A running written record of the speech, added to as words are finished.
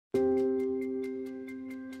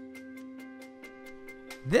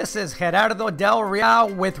This is Gerardo Del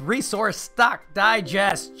Real with Resource Stock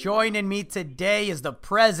Digest. Joining me today is the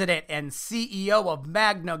president and CEO of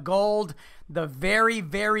Magna Gold, the very,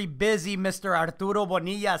 very busy Mr. Arturo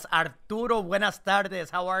Bonillas. Arturo, buenas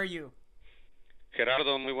tardes. How are you?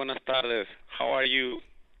 Gerardo, muy buenas tardes. How are you?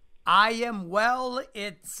 I am well.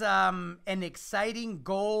 It's an exciting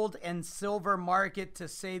gold and silver market, to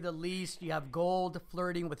say the least. You have gold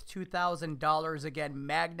flirting with $2,000 again.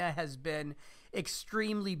 Magna has been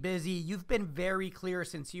extremely busy. You've been very clear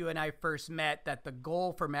since you and I first met that the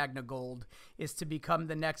goal for Magna Gold is to become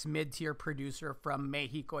the next mid-tier producer from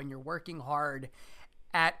Mexico, and you're working hard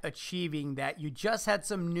at achieving that. You just had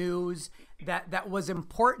some news that was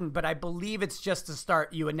important, but I believe it's just a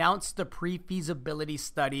start. You announced the pre-feasibility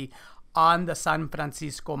study on the San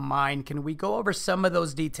Francisco mine. Can we go over some of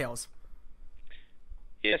those details?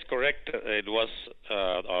 Yes, correct. It was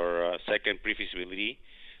our second pre-feasibility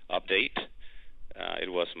update.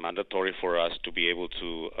 It was mandatory for us to be able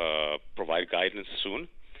to provide guidance soon.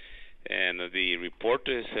 And the report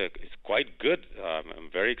is quite good. I'm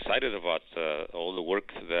very excited about all the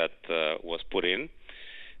work that was put in,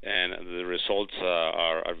 and the results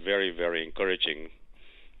are very, very encouraging.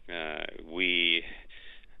 We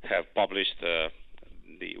have published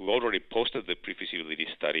we already posted the pre-feasibility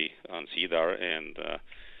study on CDAR, and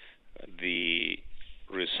the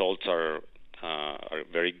results are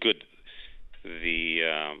very good.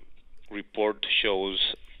 The report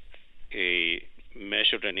shows a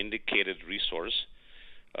measured and indicated resource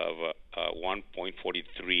of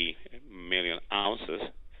 1.43 million ounces,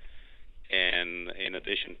 and in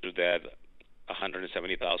addition to that,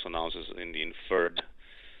 170,000 ounces in the inferred.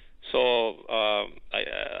 So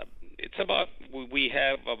we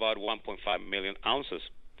have about 1.5 million ounces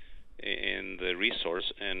in the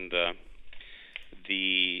resource, and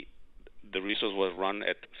the resource was run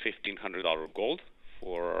at $1,500 gold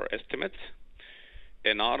for our estimates.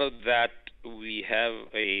 And out of that, we have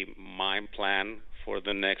a mine plan for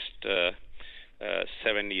the next 7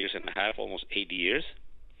 years and a half, almost 8 years.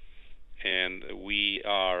 And we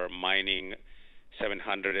are mining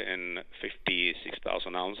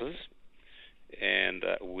 756,000 ounces. And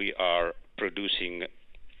we are producing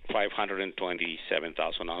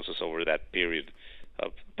 527,000 ounces over that period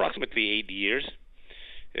of approximately 8 years.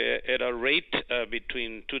 At a rate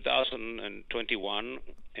between 2021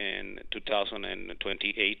 and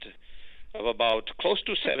 2028 of about close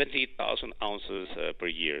to 70,000 ounces per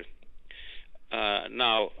year.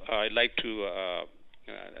 Now, I'd like to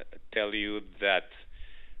tell you that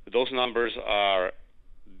those numbers are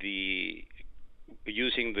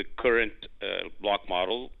using the current block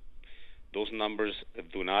model. Those numbers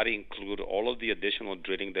do not include all of the additional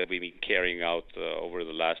drilling that we've been carrying out over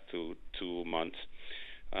the last two months.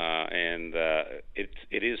 And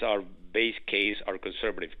it is our base case, our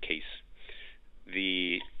conservative case.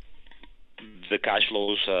 The cash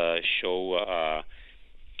flows show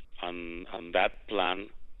on that plan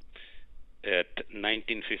at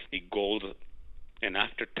 $1,950 gold and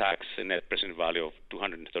after tax a net present value of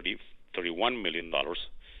 $231 million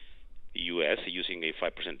US using a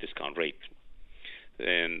 5% discount rate.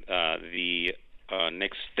 And the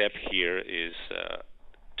next step here is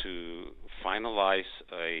to finalize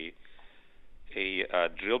a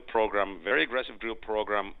drill program, very aggressive drill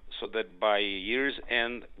program, so that by year's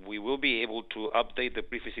end we will be able to update the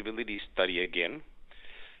pre-feasibility study again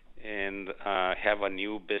and have a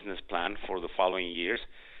new business plan for the following years,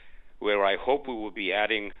 where I hope we will be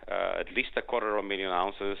adding at least 250,000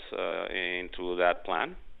 ounces into that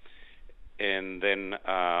plan. And then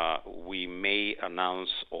we may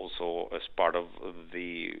announce also, as part of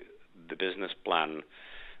the business plan,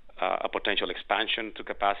 a potential expansion to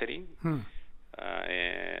capacity.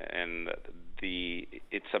 And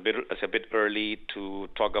it's a bit early to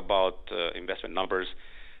talk about investment numbers,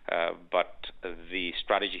 but the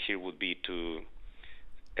strategy here would be to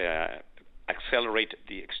accelerate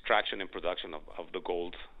the extraction and production of the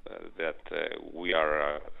gold that we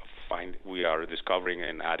are discovering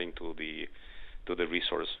and adding to the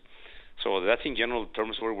resource. So that's in general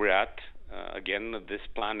terms where we're at. Again, this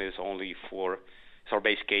plan is only it's our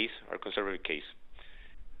base case, our conservative case,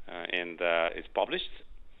 and it's published.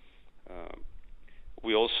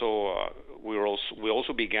 We also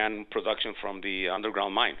began production from the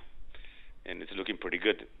underground mine, and it's looking pretty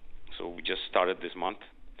good. So we just started this month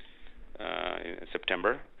in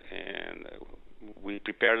September, and we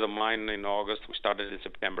prepared the mine in August. We started in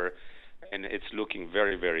September, and it's looking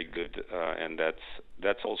very, very good. And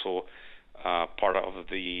that's also part of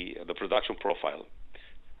the production profile.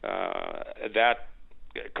 That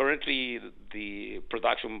currently the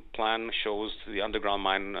production plan shows the underground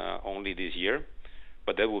mine only this year,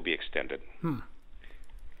 but that will be extended.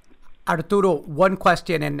 Arturo, one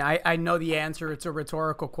question, and I know the answer. It's a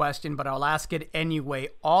rhetorical question, but I'll ask it anyway.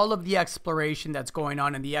 All of the exploration that's going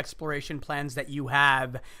on and the exploration plans that you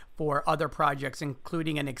have for other projects,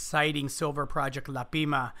 including an exciting silver project, La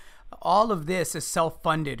Pima, all of this is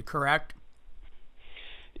self-funded, correct?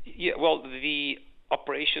 Yeah, well, the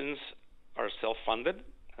operations are self-funded.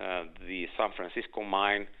 The San Francisco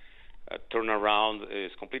mine turnaround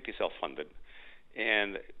is completely self-funded.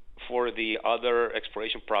 And for the other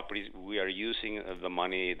exploration properties, we are using the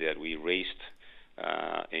money that we raised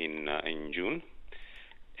in June,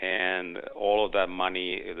 and all of that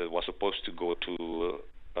money that was supposed to go to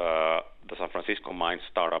the San Francisco mine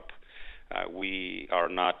startup, we are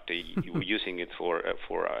not using it for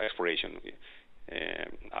exploration.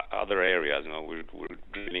 Other areas, we're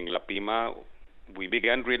drilling La Pima. We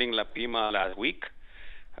began drilling La Pima last week.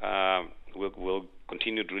 We'll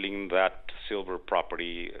continue drilling that silver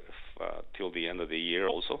property till the end of the year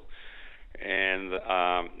also. And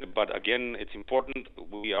but again, it's important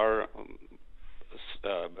we are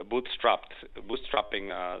bootstrapping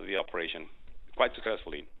the operation quite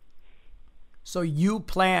successfully. So you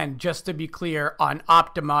plan, just to be clear, on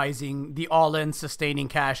optimizing the all-in sustaining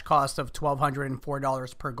cash cost of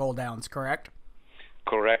 $1,204 per gold ounce, correct?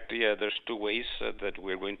 Correct. Yeah, there's two ways that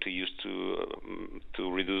we're going to use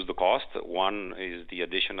to reduce the cost. One is the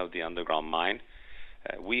addition of the underground mine.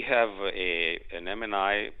 We have an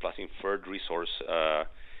M&I plus inferred resource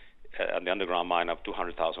at the underground mine of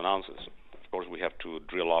 200,000 ounces. Of course, we have to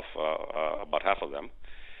drill off about half of them.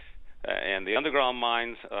 And the underground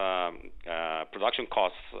mines production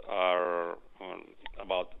costs are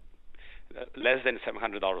about less than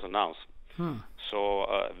 $700 an ounce. So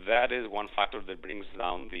that is one factor that brings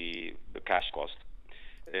down the cash cost.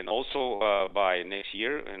 And also by next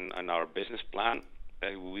year in our business plan,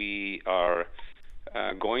 we are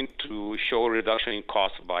going to show a reduction in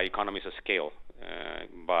cost by economies of scale,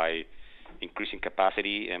 by increasing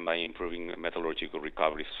capacity and by improving metallurgical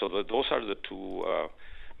recovery. So those are the two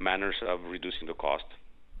manners of reducing the cost.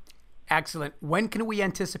 Excellent. When can we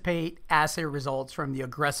anticipate assay results from the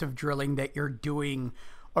aggressive drilling that you're doing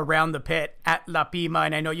around the pit at La Pima?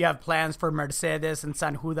 And I know you have plans for Mercedes and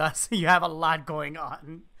San Judas. You have a lot going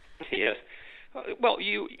on. Yes. Well,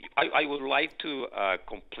 I would like to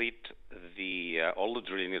complete all the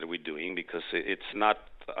drilling that we're doing, because it's not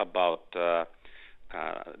about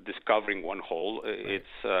discovering one hole. Right.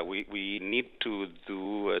 It's we need to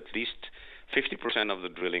do at least 50% of the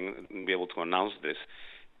drilling and be able to announce this,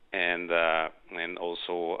 and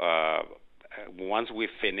also once we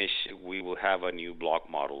finish, we will have a new block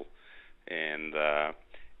model, and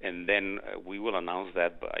then we will announce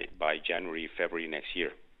that by January, February next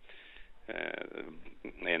year.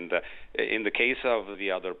 And in the case of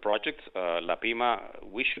the other projects, La Pima,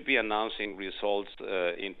 we should be announcing results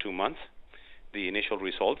in 2 months, the initial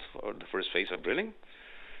results for the first phase of drilling.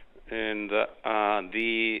 And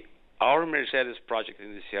our Mercedes project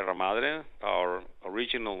in the Sierra Madre, our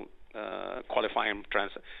original qualifying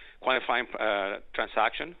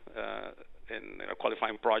transaction and a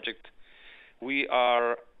qualifying project, we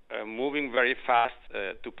are moving very fast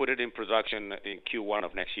to put it in production in Q1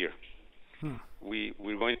 of next year.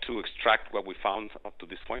 We're going to extract what we found up to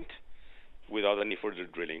this point without any further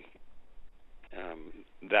drilling.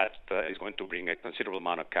 That is going to bring a considerable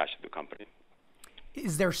amount of cash to the company.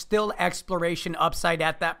 Is there still exploration upside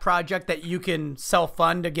at that project that you can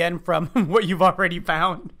self-fund again from what you've already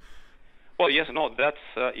found? Well, yes, no, that's,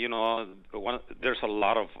 there's a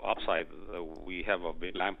lot of upside. We have a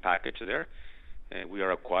big land package there, and we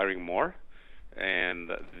are acquiring more. And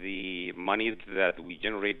the money that we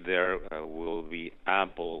generate there will be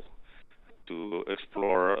ample to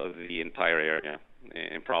explore the entire area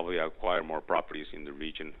and probably acquire more properties in the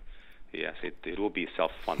region. Yes, it will be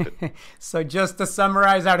self-funded. So just to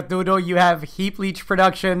summarize, Arturo, you have heap leach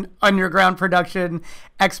production, underground production,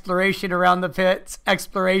 exploration around the pits,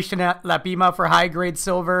 exploration at La Pima for high-grade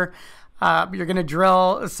silver. You're going to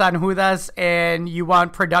drill San Judas, and you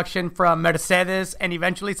want production from Mercedes and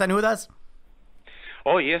eventually San Judas?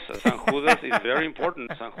 Oh, yes, San Judas is very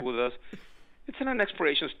important. San Judas, it's in an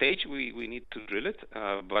exploration stage. We need to drill it.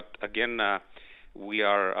 But again, we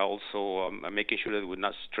are also making sure that we're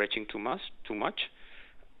not stretching too much.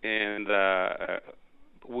 And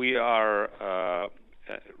we are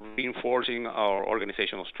reinforcing our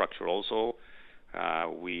organizational structure also.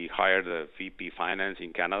 We hired a VP Finance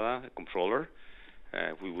in Canada, a controller.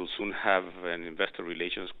 We will soon have an investor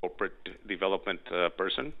relations corporate development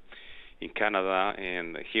person in Canada.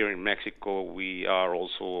 And here in Mexico, we are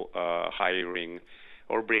also hiring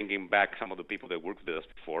or bringing back some of the people that worked with us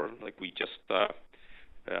before. Like we just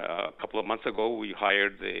A couple of months ago, we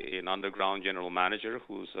hired an underground general manager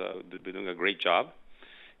who's been doing a great job.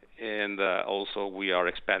 And also, we are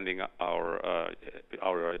expanding our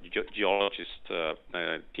geologist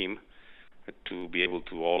team to be able to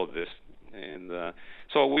do all of this. And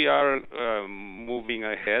so we are moving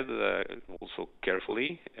ahead, also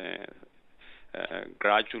carefully,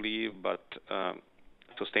 gradually, but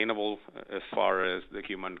sustainable as far as the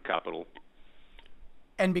human capital.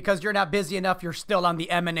 And because you're not busy enough, you're still on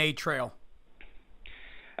the M&A trail.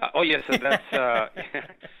 Oh yes, that's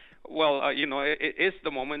well, you know, it's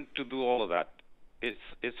the moment to do all of that.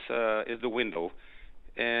 It's the window,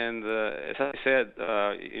 and as I said,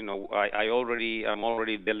 you know, I'm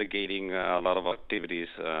already delegating a lot of activities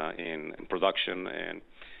in production, and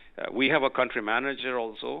we have a country manager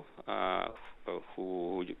also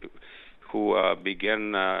who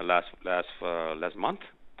began last month.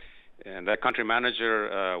 And that country manager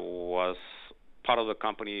was part of the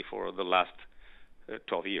company for the last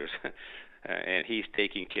 12 years. And he's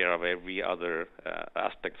taking care of every other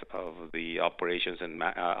aspect of the operations and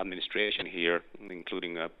administration here,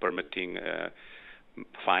 including permitting,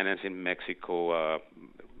 finance in Mexico,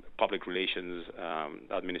 public relations,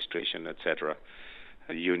 administration, etc.,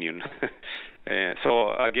 union.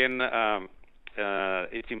 So again,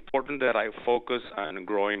 it's important that I focus on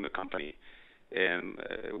growing the company. And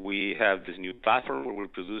we have this new platform where we're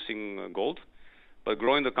producing gold, but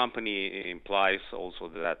growing the company implies also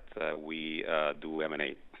that we do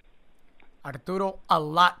M&A. Arturo, a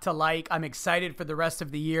lot to like. I'm excited for the rest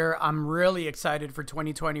of the year. I'm really excited for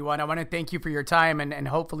 2021. I want to thank you for your time, and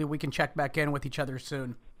hopefully we can check back in with each other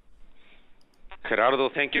soon. Gerardo,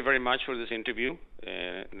 thank you very much for this interview,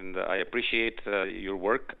 and I appreciate your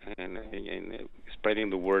work and spreading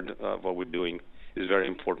the word of what we're doing is very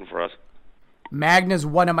important for us. Magna is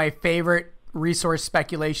one of my favorite resource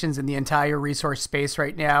speculations in the entire resource space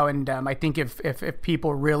right now, and I think if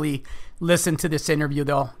people really listen to this interview,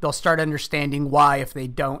 they'll start understanding why if they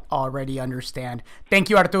don't already understand. Thank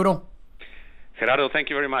you, Arturo. Gerardo, thank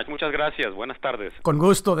you very much. Muchas gracias. Buenas tardes. Con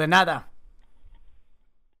gusto, de nada.